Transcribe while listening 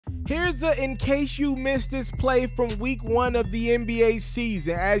Here's the in case you missed this play from week 1 of the NBA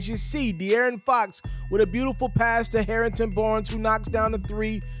season. As you see, De'Aaron Fox with a beautiful pass to Harrison Barnes, who knocks down a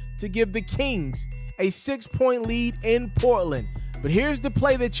 3 to give the Kings a 6-point lead in Portland. But here's the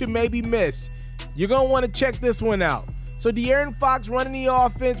play that you maybe missed. You're going to want to check this one out. So De'Aaron Fox running the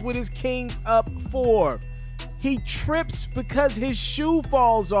offense with his Kings up 4. He trips because his shoe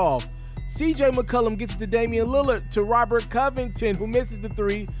falls off. CJ McCollum gets it to Damian Lillard, to Robert Covington, who misses the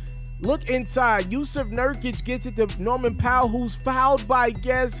 3. Look inside. Yusuf Nurkic gets it to Norman Powell, who's fouled by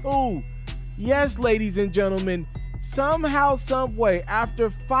guess who? Yes, ladies and gentlemen, somehow, someway, after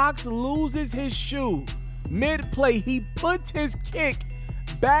Fox loses his shoe mid-play, he puts his kick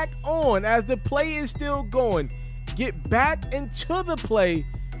back on as the play is still going. Get back into the play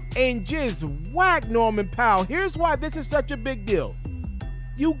and just whack Norman Powell. Here's why this is such a big deal.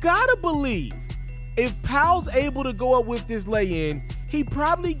 You gotta believe if Powell's able to go up with this lay-in, he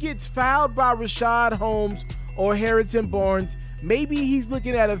probably gets fouled by Rashad Holmes or Harrison Barnes. Maybe he's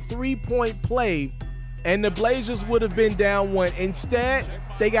looking at a 3-point play and the Blazers would have been down 1. Instead,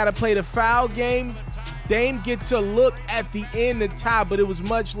 they got to play the foul game. Dame gets a look at the end to tie, but it was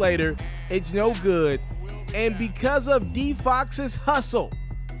much later. It's no good. And because of D. Fox's hustle,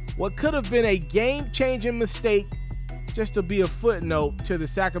 what could have been a game-changing mistake just to be a footnote to the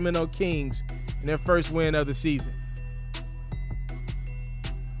Sacramento Kings in their first win of the season.